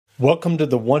Welcome to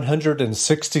the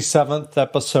 167th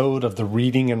episode of the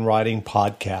Reading and Writing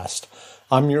Podcast.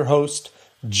 I'm your host,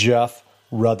 Jeff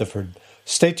Rutherford.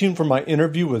 Stay tuned for my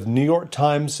interview with New York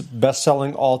Times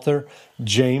bestselling author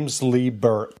James Lee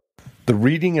Burke. The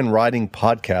Reading and Writing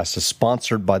Podcast is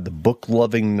sponsored by the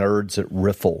book-loving nerds at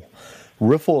Riffle.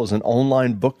 Riffle is an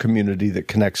online book community that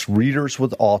connects readers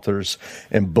with authors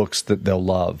and books that they'll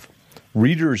love.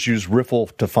 Readers use Riffle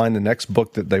to find the next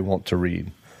book that they want to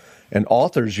read. And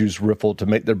authors use Riffle to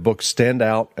make their books stand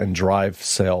out and drive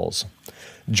sales.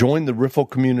 Join the Riffle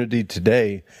community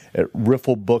today at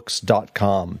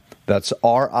rifflebooks.com. That's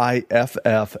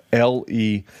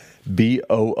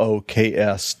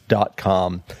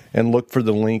rifflebooks.com. And look for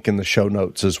the link in the show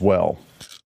notes as well.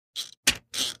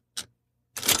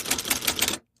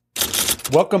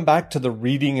 Welcome back to the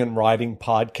Reading and Writing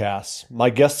Podcast. My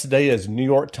guest today is New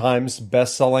York Times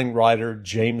bestselling writer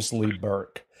James Lee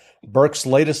Burke. Burke's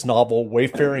latest novel,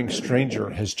 Wayfaring Stranger,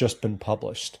 has just been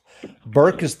published.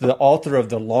 Burke is the author of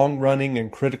the long-running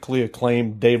and critically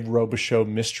acclaimed Dave Robichaux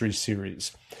mystery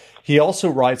series. He also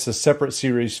writes a separate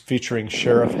series featuring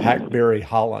Sheriff Hackberry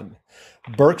Holland.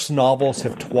 Burke's novels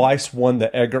have twice won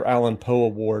the Edgar Allan Poe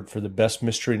Award for the Best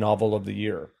Mystery Novel of the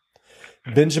Year.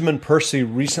 Benjamin Percy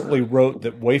recently wrote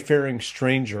that Wayfaring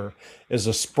Stranger is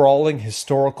a sprawling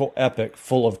historical epic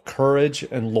full of courage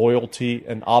and loyalty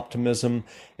and optimism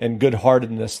and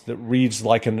good-heartedness that reads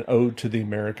like an ode to the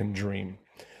American dream.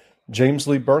 James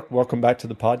Lee Burke, welcome back to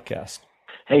the podcast.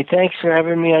 Hey, thanks for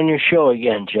having me on your show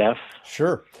again, Jeff.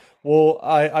 Sure. Well,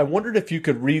 I wondered if you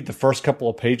could read the first couple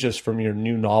of pages from your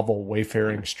new novel,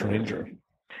 Wayfaring Stranger.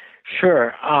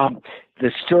 Sure.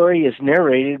 The story is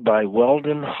narrated by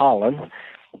Weldon Holland.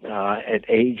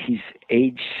 He's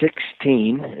age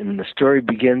 16, and the story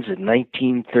begins in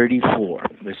 1934.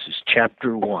 This is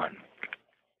chapter 1.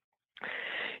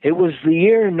 It was the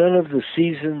year none of the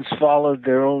seasons followed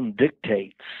their own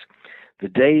dictates. The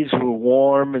days were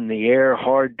warm and the air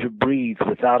hard to breathe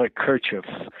without a kerchief,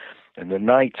 and the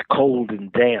nights cold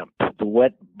and damp. The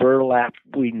wet burlap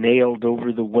we nailed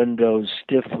over the windows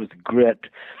stiff with grit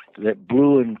that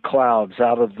blew in clouds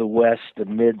out of the west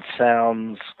amid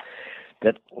sounds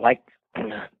that like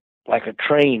a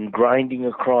train grinding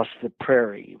across the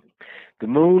prairie. The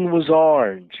moon was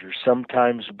orange or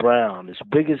sometimes brown, as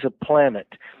big as a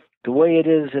planet, the way it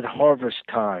is at harvest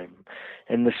time,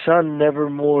 and the sun never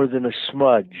more than a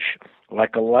smudge,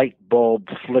 like a light bulb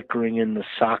flickering in the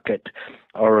socket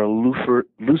or a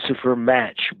lucifer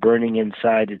match burning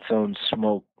inside its own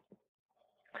smoke.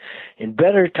 In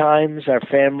better times, our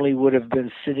family would have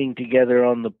been sitting together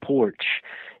on the porch,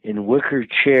 in wicker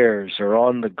chairs or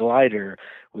on the glider,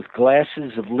 with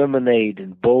glasses of lemonade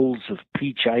and bowls of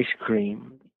peach ice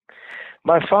cream.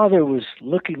 My father was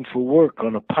looking for work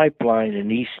on a pipeline in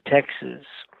East Texas.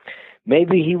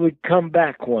 Maybe he would come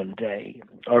back one day,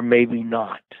 or maybe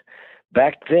not.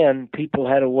 Back then, people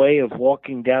had a way of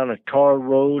walking down a tar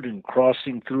road and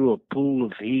crossing through a pool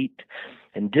of heat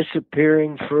and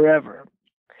disappearing forever.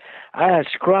 I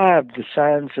ascribed the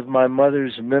signs of my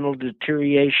mother's mental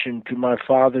deterioration to my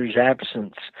father's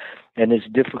absence and his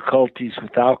difficulties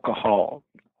with alcohol.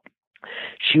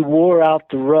 She wore out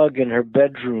the rug in her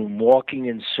bedroom, walking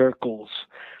in circles,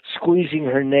 squeezing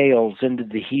her nails into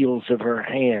the heels of her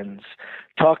hands,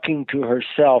 talking to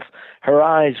herself, her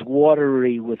eyes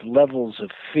watery with levels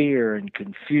of fear and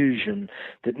confusion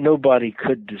that nobody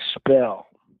could dispel.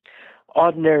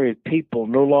 Ordinary people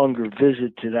no longer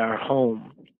visited our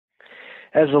home.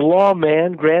 As a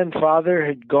lawman, Grandfather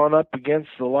had gone up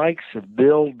against the likes of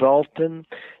Bill Dalton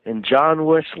and John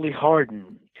Wesley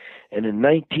Hardin, and in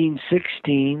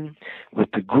 1916,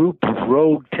 with the group of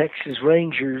rogue Texas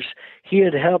Rangers, he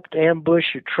had helped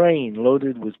ambush a train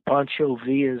loaded with Pancho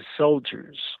Villa's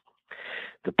soldiers.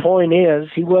 The point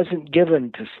is, he wasn't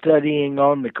given to studying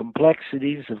on the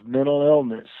complexities of mental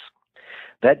illness.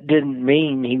 That didn't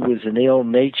mean he was an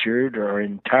ill-natured or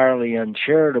entirely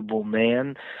uncharitable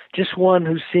man, just one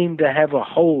who seemed to have a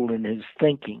hole in his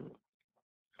thinking.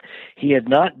 He had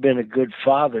not been a good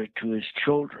father to his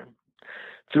children.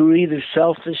 Through either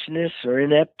selfishness or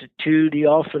ineptitude, he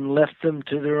often left them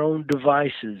to their own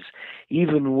devices,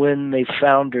 even when they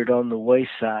foundered on the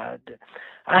wayside.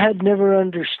 I had never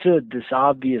understood this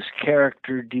obvious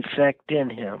character defect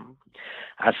in him.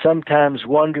 I sometimes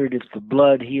wondered if the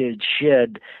blood he had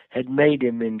shed had made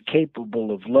him incapable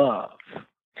of love.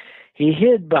 He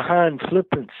hid behind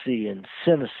flippancy and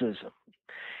cynicism.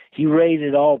 He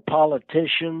rated all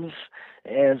politicians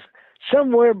as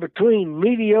somewhere between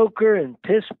mediocre and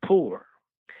piss poor.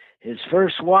 His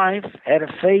first wife had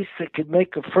a face that could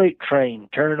make a freight train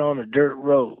turn on a dirt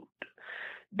road.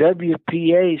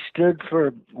 WPA stood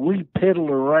for We Piddle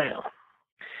Around.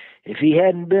 If he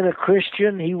hadn't been a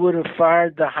Christian, he would have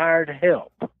fired the hired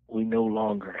help. We no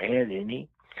longer had any,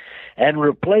 and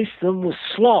replaced them with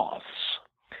sloths.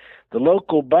 The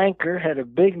local banker had a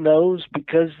big nose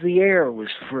because the air was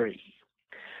free.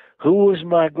 Who was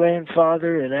my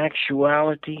grandfather in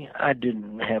actuality? I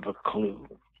didn't have a clue.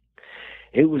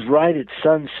 It was right at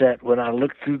sunset when I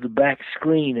looked through the back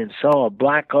screen and saw a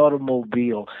black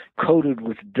automobile coated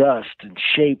with dust and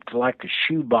shaped like a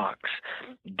shoebox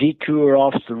detour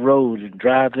off the road and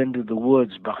drive into the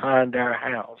woods behind our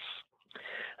house.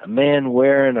 A man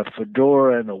wearing a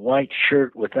fedora and a white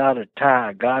shirt without a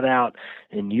tie got out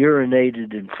and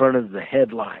urinated in front of the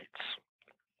headlights.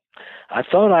 I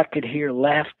thought I could hear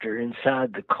laughter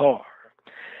inside the car.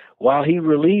 While he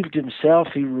relieved himself,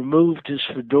 he removed his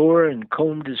fedora and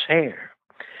combed his hair.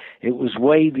 It was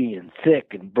wavy and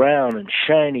thick and brown and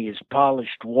shiny as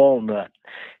polished walnut.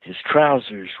 His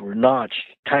trousers were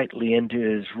notched tightly into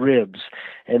his ribs,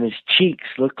 and his cheeks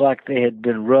looked like they had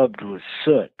been rubbed with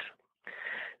soot.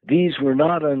 These were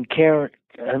not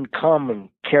uncommon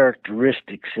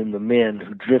characteristics in the men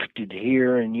who drifted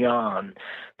here and yon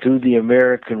through the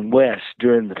American West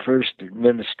during the first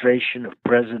administration of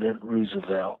President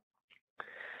Roosevelt.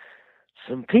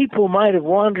 Some people might have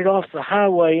wandered off the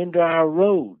highway into our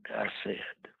road, I said.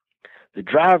 The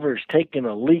driver's taking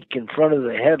a leak in front of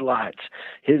the headlights.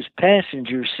 His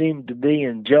passengers seemed to be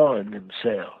enjoying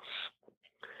themselves.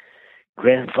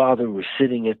 Grandfather was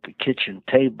sitting at the kitchen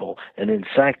table, an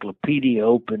encyclopedia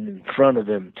open in front of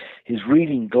him, his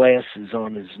reading glasses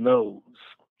on his nose.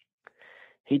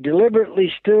 He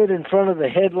deliberately stood in front of the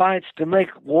headlights to make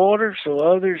water so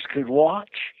others could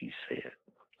watch, he said.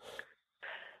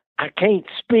 I can't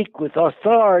speak with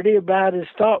authority about his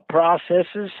thought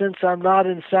processes since I'm not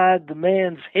inside the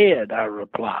man's head, I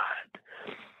replied.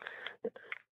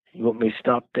 You want me to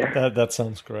stop there? That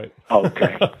sounds great.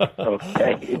 Okay.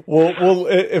 Okay. Well,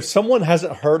 if someone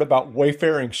hasn't heard about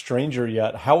Wayfaring Stranger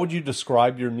yet, how would you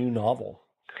describe your new novel?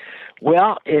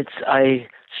 Well, it's a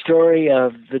story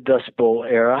of the Dust Bowl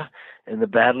era and the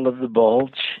Battle of the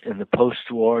Bulge in the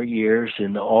post-war years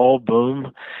in the oil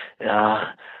boom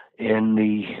in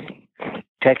the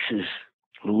Texas,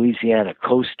 Louisiana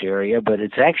coast area, but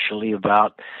it's actually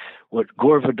about what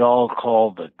Gore Vidal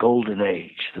called the golden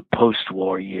age, the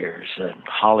post-war years, and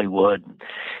Hollywood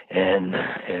and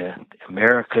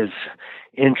America's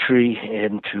entry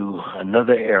into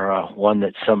another era, one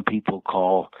that some people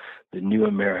call the new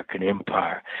American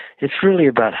empire. It's really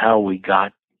about how we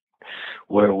got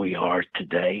where we are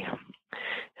today.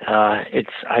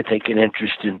 It's, I think, an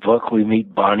interesting book. We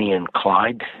meet Bonnie and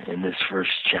Clyde in this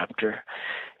first chapter,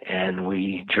 and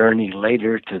we journey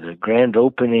later to the grand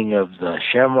opening of the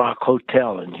Shamrock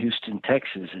Hotel in Houston,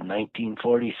 Texas in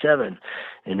 1947,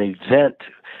 an event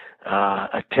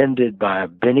attended by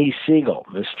Benny Siegel,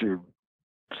 Mr.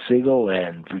 Siegel,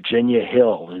 and Virginia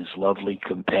Hill, his lovely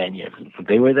companion.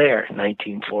 They were there in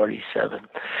 1947.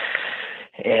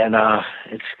 And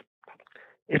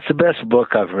it's the best book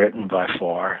I've written by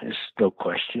far. There's no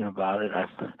question about it.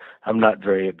 I'm not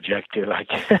very objective, I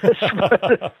guess.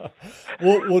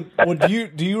 Well,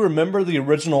 do you remember the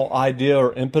original idea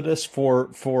or impetus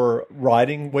for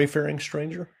writing Wayfaring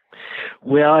Stranger?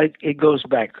 Well, it goes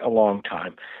back a long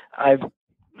time. I've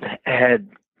had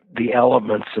the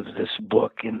elements of this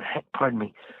book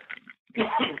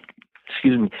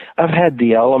excuse me. I've had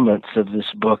the elements of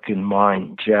this book in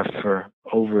mind, Jeff, for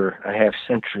over a half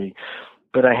century.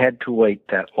 But I had to wait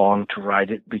that long to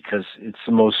write it because it's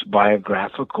the most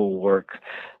biographical work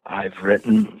I've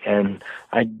written, and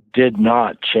I did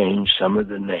not change some of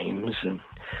the names, and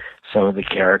some of the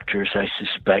characters I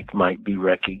suspect might be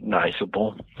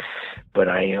recognizable. But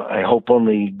I hope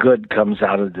only good comes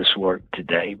out of this work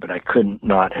today, but I couldn't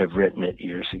not have written it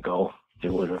years ago.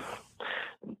 It would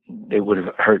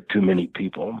have hurt too many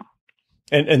people.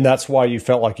 And that's why you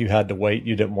felt like you had to wait.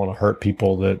 You didn't want to hurt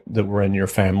people that were in your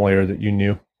family or that you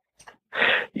knew.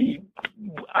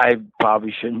 I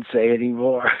probably shouldn't say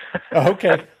anymore.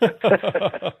 Okay.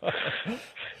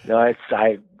 No,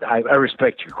 I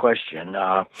respect your question.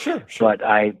 Sure. But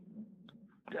I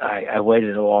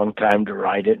waited a long time to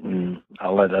write it, and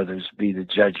I'll let others be the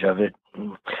judge of it.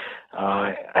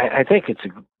 I think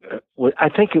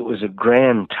it was a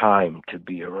grand time to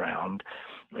be around,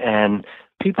 and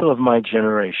people of my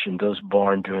generation, those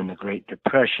born during the Great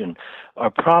Depression,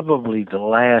 are probably the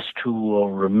last who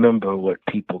will remember what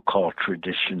people call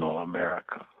traditional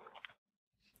America.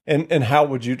 And how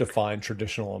would you define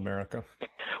traditional America?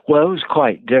 Well, it was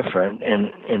quite different,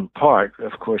 and in part,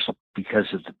 of course, because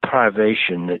of the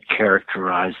privation that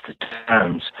characterized the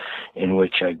towns in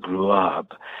which I grew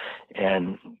up.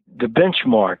 And the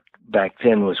benchmark back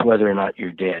then was whether or not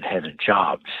your dad had a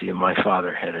job. See, my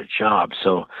father had a job,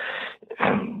 so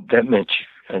that meant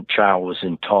a child was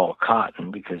in tall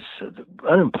cotton, because the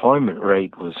unemployment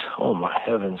rate was, oh my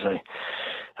heavens,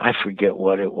 I forget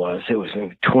what it was. It was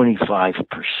maybe 25%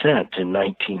 in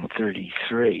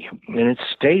 1933, and it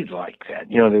stayed like that.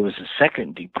 There was a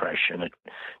second depression, a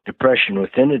depression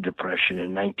within a depression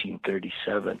in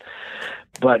 1937.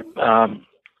 But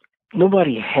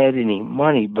nobody had any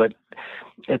money, but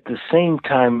at the same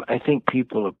time, I think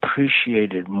people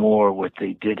appreciated more what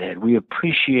they did have. We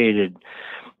appreciated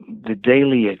the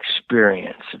daily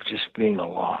experience of just being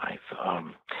alive.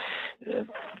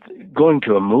 Going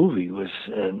to a movie was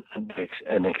an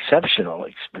exceptional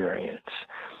experience,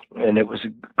 and it was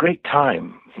a great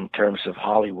time in terms of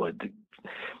Hollywood.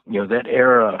 That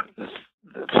era, the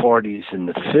 40s and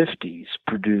the 50s,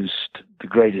 produced the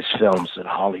greatest films that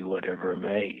Hollywood ever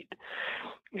made.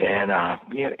 And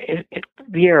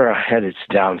the era had its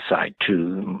downside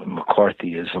too: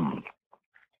 McCarthyism,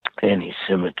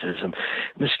 anti-Semitism.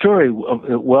 The story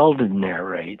that Weldon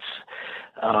narrates,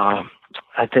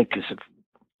 I think, it's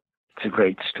a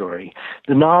great story.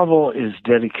 The novel is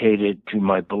dedicated to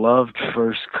my beloved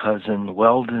first cousin,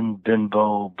 Weldon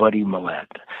Benbow Buddy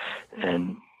Millette.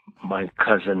 And my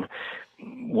cousin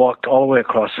walked all the way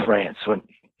across France, went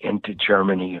into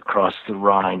Germany, across the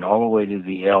Rhine, all the way to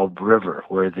the Elbe River,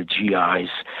 where the GIs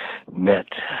met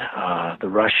the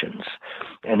Russians.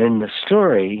 And in the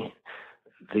story,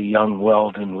 the young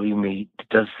Weldon we meet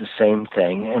does the same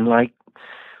thing. And like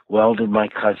Weldon, my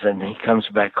cousin, he comes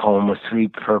back home with 3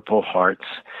 Purple Hearts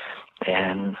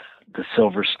and the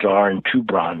Silver Star and 2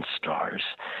 Bronze Stars.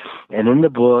 And in the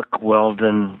book,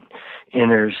 Weldon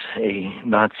enters a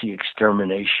Nazi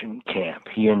extermination camp.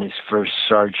 He and his first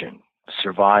sergeant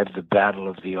survive the Battle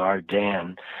of the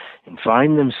Ardennes and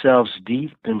find themselves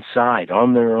deep inside,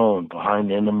 on their own,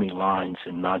 behind enemy lines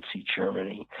in Nazi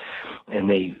Germany. And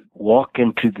they walk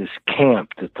into this camp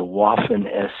that the Waffen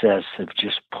SS have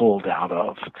just pulled out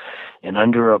of. And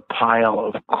under a pile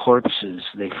of corpses,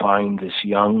 they find this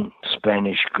young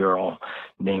Spanish girl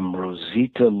named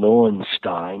Rosita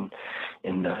Lowenstein.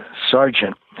 And the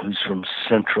sergeant, who's from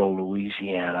central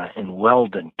Louisiana, and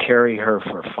Weldon carry her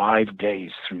for 5 days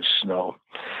through snow.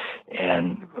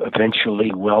 And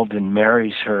eventually Weldon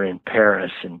marries her in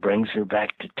Paris and brings her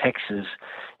back to Texas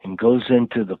and goes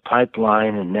into the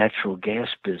pipeline and natural gas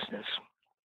business.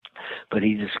 But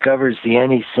he discovers the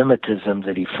anti-Semitism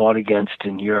that he fought against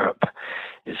in Europe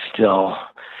is still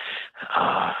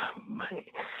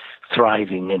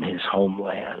thriving in his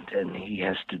homeland, and he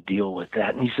has to deal with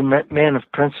that. And he's a man of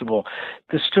principle.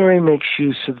 The story makes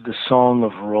use of the Song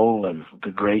of Roland,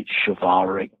 the great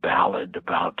chivalric ballad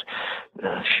about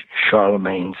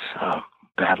Charlemagne's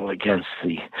battle against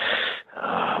the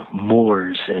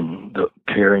Moors in the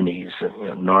Pyrenees,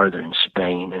 northern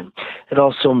Spain, and it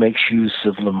also makes use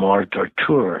of Le Morte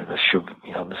d'Arthur,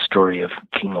 the story of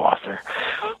King Arthur,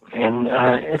 and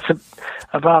it's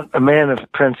about a man of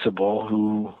principle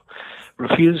who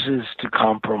refuses to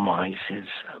compromise his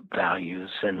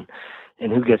values and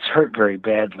who gets hurt very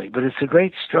badly. But it's a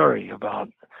great story about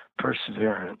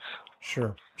perseverance.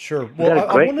 Sure. Well,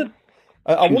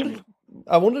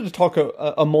 I wanted to talk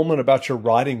a moment about your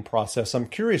writing process. I'm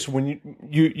curious, when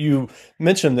you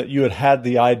mentioned that you had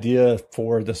the idea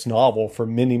for this novel for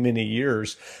many, many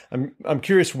years. I'm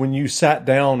curious, when you sat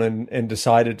down and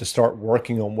decided to start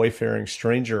working on Wayfaring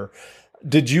Stranger,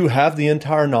 did you have the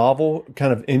entire novel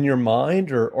kind of in your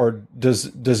mind, or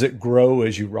does it grow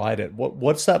as you write it?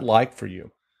 What's that like for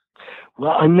you?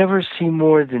 Well, I never see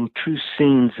more than 2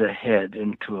 scenes ahead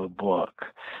into a book.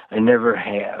 I never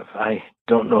have. I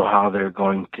don't know how they're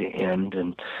going to end.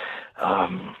 And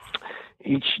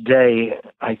each day,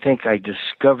 I think I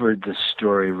discovered the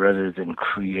story rather than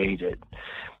create it.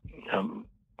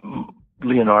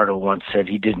 Leonardo once said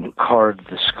he didn't carve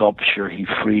the sculpture, he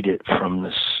freed it from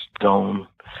the stone.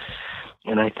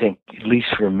 And I think, at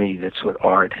least for me, that's what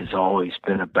art has always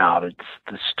been about. It's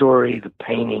the story, the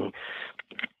painting.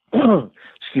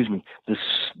 Excuse me, the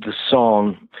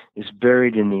song is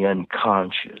buried in the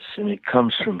unconscious, and it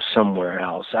comes from somewhere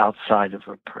else, outside of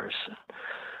a person.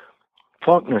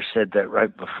 Faulkner said that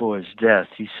right before his death.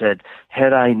 He said,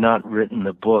 had I not written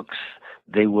the books,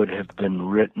 they would have been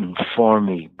written for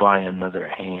me by another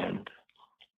hand.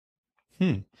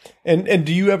 And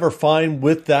do you ever find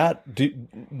with that, do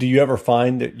you ever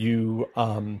find that you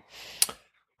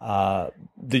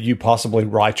that you possibly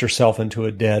write yourself into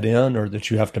a dead end, or that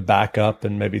you have to back up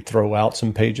and maybe throw out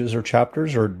some pages or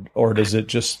chapters, or is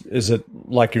it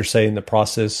like you're saying, the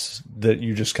process that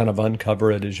you just kind of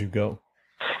uncover it as you go?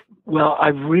 Well, I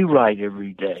rewrite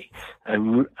every day.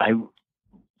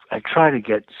 I try to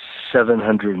get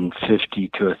 750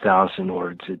 to 1,000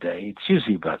 words a day. It's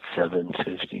usually about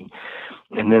 750.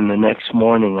 And then the next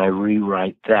morning I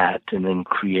rewrite that and then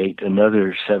create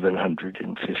another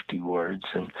 750 words.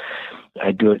 And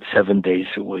I do it 7 days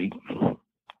a week.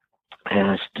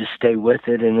 And I just stay with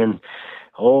it. And then,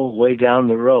 way down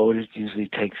the road, it usually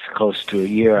takes close to a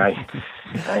year,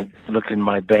 I look in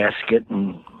my basket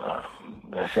and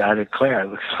I say, I declare, it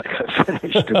looks like I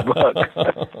finished a book.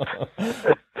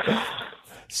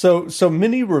 So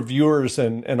many reviewers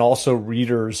and also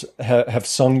readers have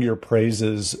sung your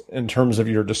praises in terms of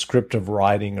your descriptive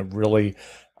writing, of really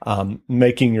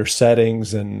making your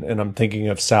settings, and I'm thinking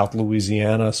of South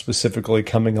Louisiana specifically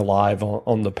coming alive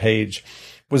on the page.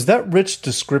 Was that rich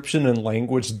description and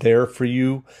language there for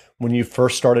you when you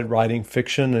first started writing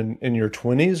fiction in your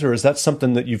 20s, or is that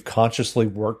something that you've consciously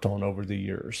worked on over the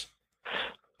years?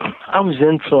 I was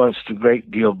influenced a great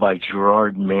deal by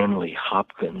Gerard Manley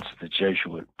Hopkins, the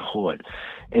Jesuit poet,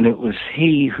 and it was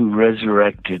he who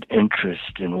resurrected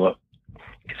interest in what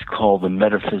is called the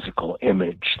metaphysical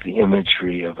image, the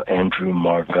imagery of Andrew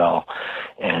Marvell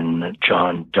and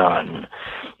John Donne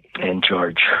and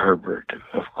George Herbert,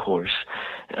 of course,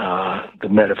 the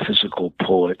metaphysical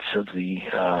poets of the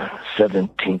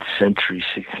 17th century,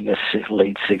 I guess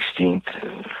late 16th,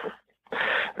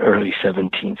 early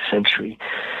 17th century.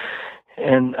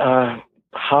 And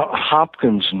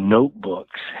Hopkins'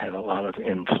 notebooks had a lot of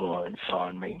influence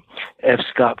on me. F.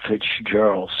 Scott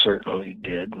Fitzgerald certainly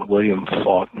did. William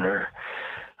Faulkner,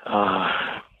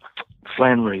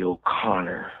 Flannery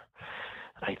O'Connor.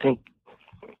 I think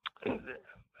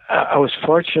I was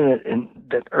fortunate in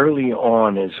that early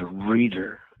on as a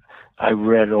reader, I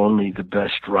read only the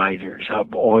best writers.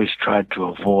 I've always tried to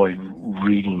avoid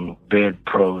reading bad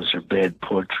prose or bad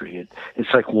poetry. It's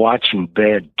like watching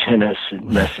bad tennis. It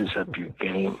messes up your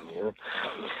game. You know?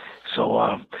 So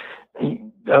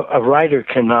a writer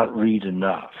cannot read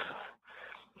enough.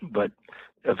 But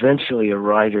eventually a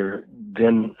writer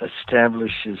then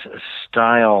establishes a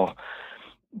style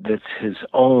that's his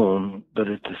own, but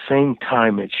at the same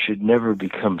time it should never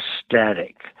become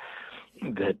static.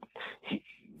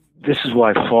 This is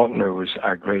why Faulkner was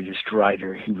our greatest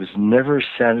writer. He was never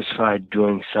satisfied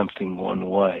doing something one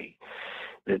way.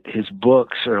 That his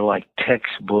books are like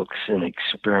textbooks in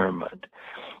experiment.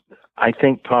 I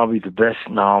think probably the best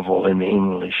novel in the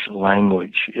English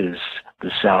language is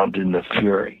The Sound and the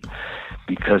Fury,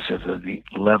 because of the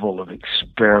level of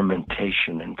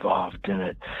experimentation involved in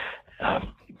it.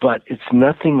 But it's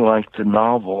nothing like the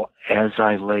novel As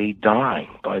I Lay Dying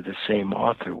by the same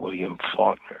author, William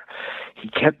Faulkner. He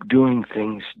kept doing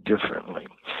things differently.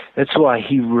 That's why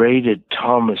he rated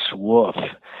Thomas Wolfe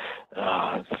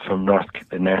from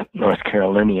North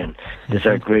Carolinian as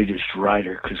our greatest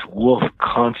writer, because Wolfe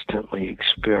constantly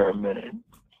experimented.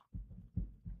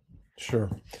 Sure.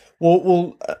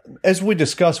 Well, as we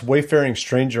discussed, Wayfaring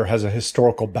Stranger has a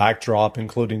historical backdrop,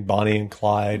 including Bonnie and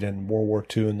Clyde and World War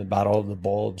II and the Battle of the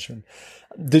Bulge. And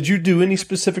did you do any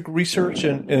specific research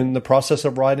in the process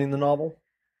of writing the novel?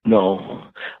 No.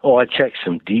 I checked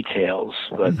some details,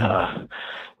 but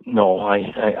no,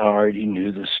 I already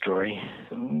knew the story.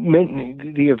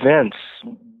 The events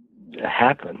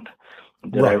happened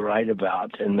that I write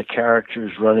about, and the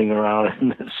characters running around in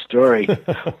the story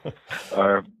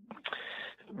are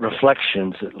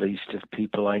reflections, at least, of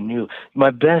people I knew. My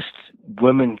best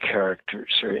women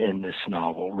characters are in this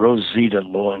novel. Rosita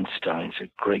Lowenstein's a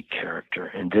great character.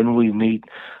 And then we meet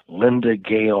Linda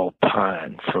Gale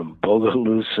Pine from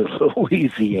Bogalusa,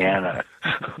 Louisiana,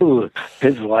 who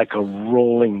is like a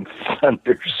rolling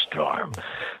thunderstorm.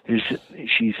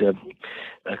 She's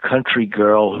a country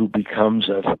girl who becomes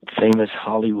a famous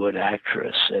Hollywood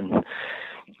actress. And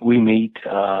we meet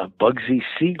Bugsy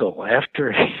Siegel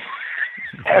after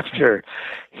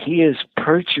he has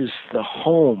purchased the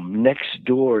home next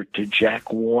door to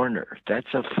Jack Warner.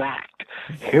 That's a fact.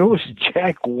 Here was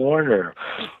Jack Warner,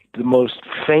 the most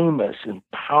famous and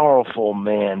powerful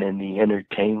man in the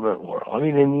entertainment world. I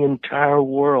mean, in the entire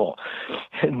world.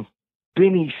 And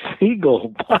Benny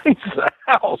Siegel buys the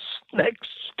house next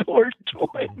door to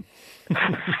him.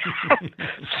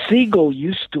 Siegel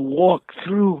used to walk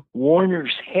through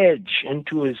Warner's hedge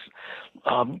into his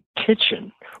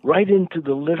kitchen, right into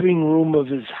the living room of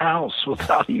his house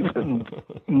without even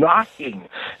knocking.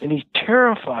 And he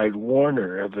terrified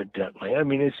Warner, evidently. I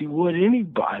mean, as he would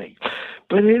anybody.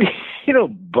 But,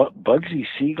 Bugsy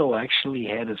Siegel actually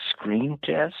had a screen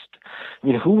test. I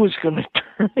mean, who was going to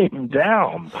turn him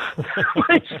down?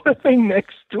 He's living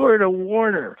next door to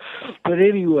Warner. But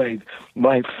anyway,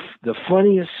 the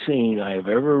funniest scene I have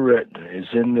ever written is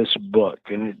in this book,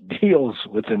 and it deals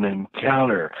with an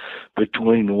encounter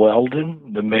between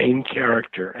Weldon, the main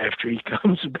character, after he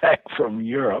comes back from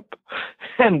Europe,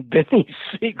 and Benny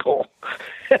Siegel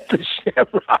at the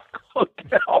Shamrock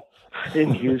Hotel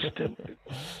in Houston.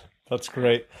 That's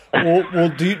great. Well,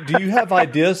 do you have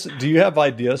ideas? Do you have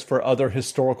ideas for other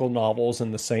historical novels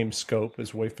in the same scope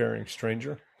as Wayfaring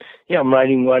Stranger? Yeah, I'm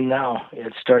writing one now.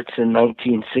 It starts in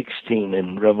 1916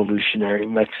 in revolutionary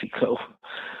Mexico.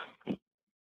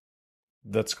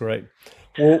 That's great.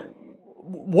 Well,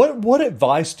 what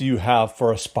advice do you have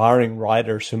for aspiring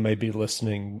writers who may be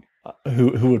listening,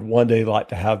 who would one day like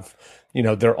to have,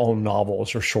 their own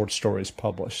novels or short stories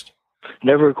published?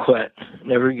 Never quit.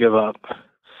 Never give up.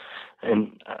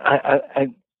 And I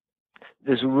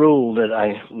there's a rule that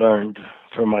I learned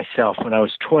for myself when I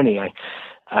was 20.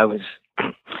 I was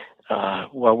I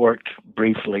worked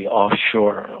briefly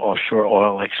offshore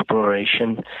oil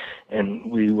exploration,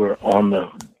 and we were on the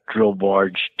drill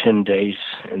barge 10 days,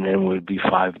 and then we'd be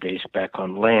 5 days back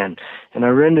on land. And I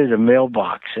rented a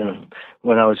mailbox, and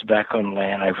when I was back on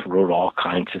land, I wrote all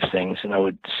kinds of things, and I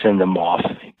would send them off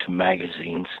to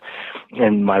magazines,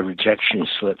 and my rejection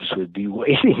slips would be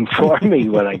waiting for me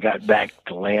when I got back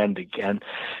to land again.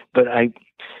 But I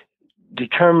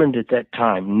determined at that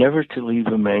time never to leave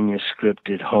a manuscript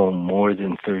at home more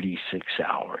than 36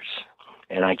 hours.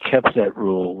 And I kept that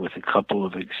rule with a couple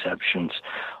of exceptions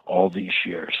all these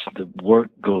years. The work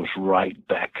goes right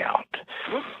back out.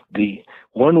 The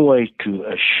one way to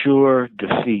assure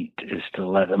defeat is to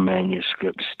let a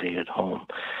manuscript stay at home.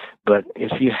 But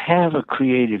if you have a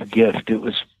creative gift, it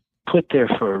was put there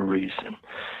for a reason.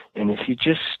 And if you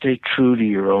just stay true to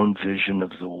your own vision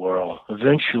of the world,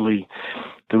 eventually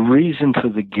the reason for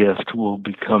the gift will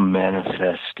become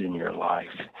manifest in your life.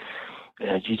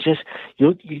 And you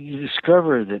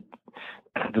discover that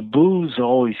the boos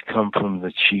always come from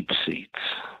the cheap seats.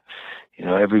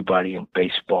 Everybody in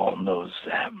baseball knows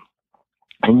that.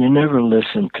 And you never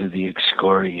listen to the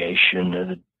excoriation or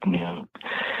the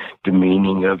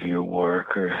demeaning of your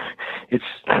work.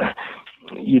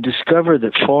 You discover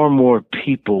that far more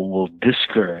people will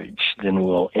discourage than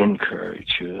will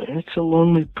encourage you. And it's a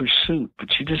lonely pursuit, but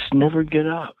you just never get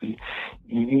up.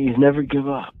 You never give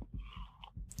up.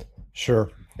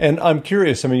 Sure. And I'm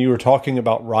curious, you were talking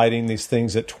about writing these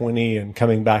things at 20 and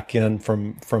coming back in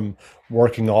from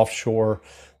working offshore,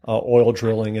 oil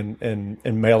drilling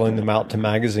and mailing them out to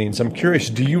magazines. I'm curious,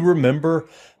 do you remember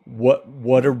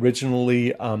what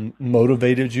originally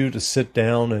motivated you to sit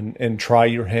down and try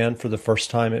your hand for the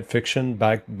first time at fiction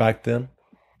back then?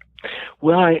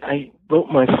 Well, I wrote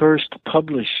my first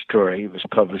published story. It was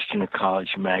published in a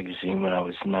college magazine when I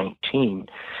was 19.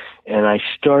 And I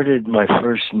started my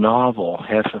first novel,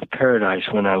 Half of Paradise,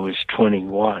 when I was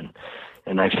 21.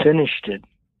 And I finished it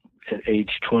at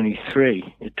age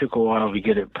 23. It took a while to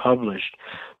get it published,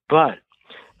 but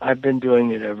I've been doing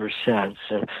it ever since.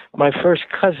 And my first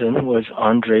cousin was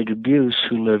Andre Dubus,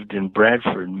 who lived in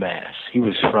Bradford, Mass. He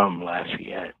was from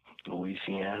Lafayette,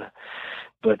 Louisiana.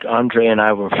 But Andre and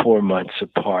I were 4 months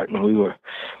apart, and we were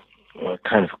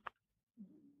kind of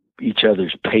each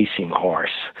other's pacing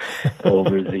horse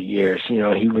over the years. He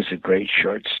was a great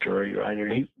short story writer.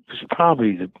 He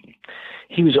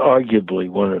was arguably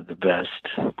one of the best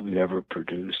we've ever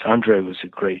produced. Andre was a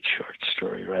great short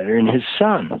story writer, and his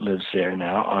son lives there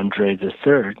now, Andre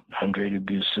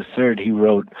Dubus III. He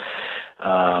wrote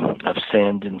of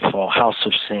Sand and Fog, House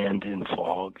of Sand and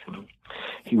Fog. And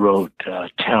he wrote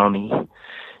Townie,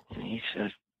 and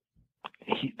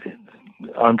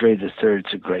Andre III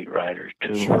is a great writer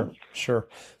too. Sure.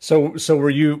 So were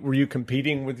you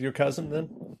competing with your cousin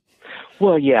then?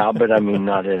 Well, yeah, but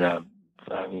not in a.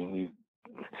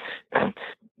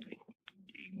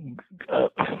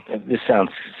 This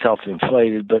sounds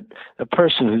self-inflated, but a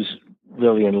person who's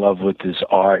really in love with his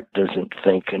art doesn't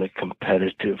think in a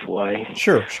competitive way.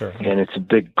 Sure. And it's a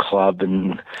big club,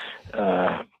 and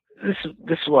this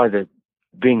is why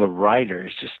being a writer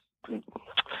is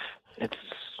it's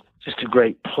just a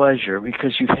great pleasure,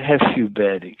 because you have few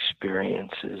bad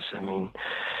experiences.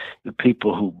 The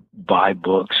people who buy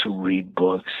books, who read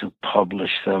books, who publish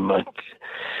them,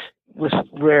 with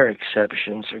rare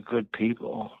exceptions, are good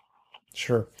people.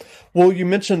 Sure. Well, you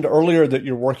mentioned earlier that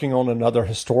you're working on another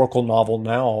historical novel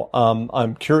now.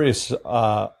 I'm curious,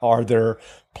 are there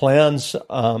plans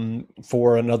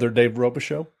for another Dave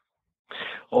Robichaux?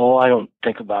 Oh, I don't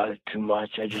think about it too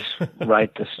much. I just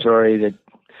write the story that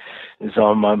is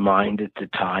on my mind at the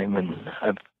time, and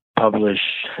I've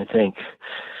published, I think,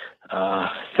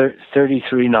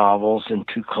 33 novels and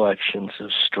 2 collections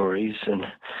of stories, and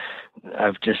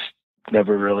I've just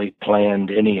never really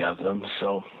planned any of them.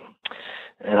 So,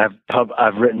 and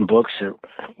I've written books that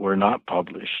were not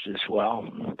published as well.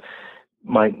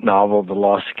 My novel, The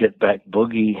Lost Get Back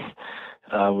Boogie,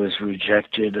 was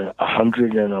rejected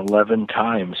 111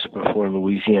 times before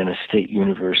Louisiana State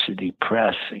University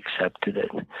Press accepted it.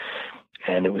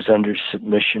 And it was under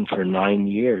submission for 9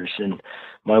 years. And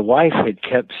my wife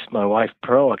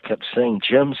Pearl kept saying,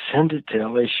 Jim, send it to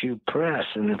LSU Press.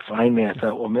 And then finally I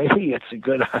thought, well, maybe it's a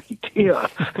good idea.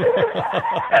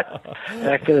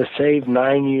 That could have saved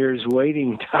 9 years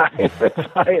waiting time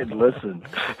if I had listened.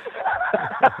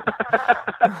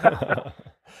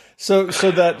 So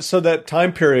that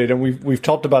time period, and we've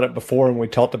talked about it before, and we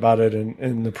talked about it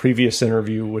in the previous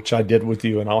interview, which I did with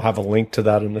you, and I'll have a link to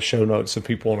that in the show notes if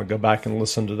people want to go back and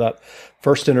listen to that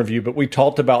first interview. But we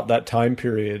talked about that time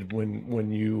period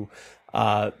when you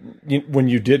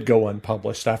did go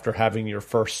unpublished after having your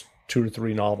first 2 or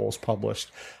 3 novels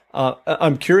published.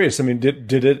 I'm curious. I mean,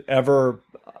 did it ever?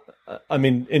 I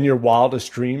mean, in your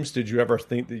wildest dreams, did you ever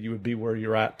think that you would be where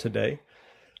you're at today?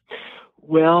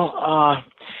 Well,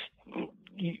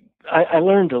 I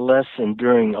learned a lesson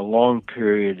during a long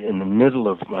period in the middle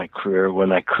of my career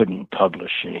when I couldn't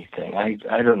publish anything.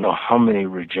 I don't know how many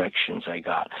rejections I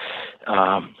got.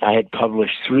 I had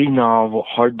published 3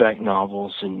 hardback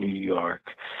novels in New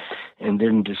York, and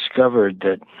then discovered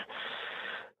that,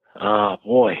 I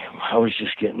was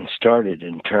just getting started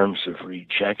in terms of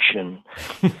rejection.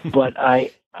 But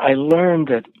I learned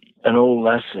that an old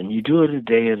lesson, you do it a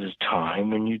day at a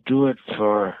time, and you do it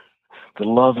for the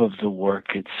love of the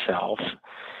work itself.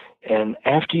 And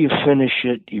after you finish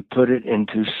it, you put it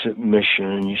into submission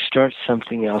and you start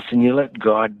something else, and you let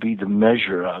God be the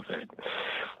measure of it.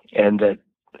 And that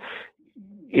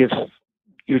if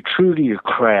you're true to your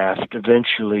craft,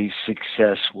 eventually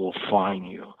success will find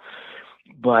you.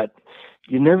 But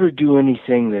you never do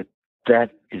anything that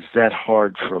is that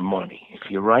hard for money.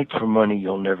 If you write for money,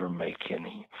 you'll never make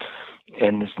any.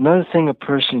 And there's another thing a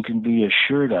person can be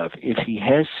assured of. If he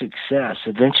has success,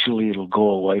 eventually it'll go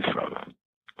away from him.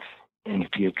 And if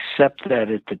you accept that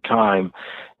at the time,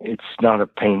 it's not a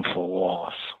painful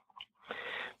loss.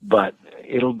 But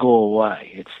it'll go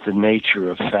away. It's the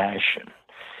nature of fashion.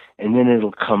 And then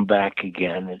it'll come back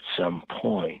again at some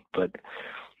point. But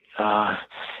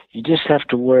you just have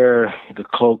to wear the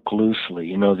cloak loosely.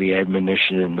 You know, the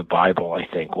admonition in the Bible, I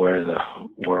think, wear the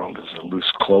world as a loose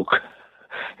cloak.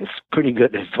 It's pretty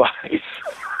good advice.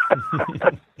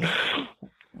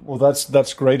 Well,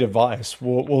 that's great advice.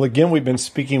 Well, again, we've been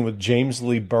speaking with James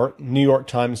Lee Burke, New York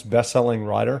Times bestselling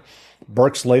writer.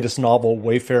 Burke's latest novel,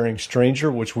 Wayfaring Stranger,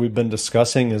 which we've been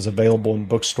discussing, is available in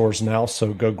bookstores now,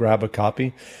 so go grab a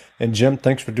copy. And Jim,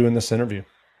 thanks for doing this interview.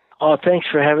 Oh, thanks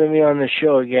for having me on the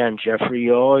show again, Jeffrey.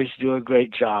 You always do a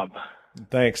great job.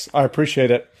 Thanks. I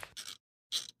appreciate it.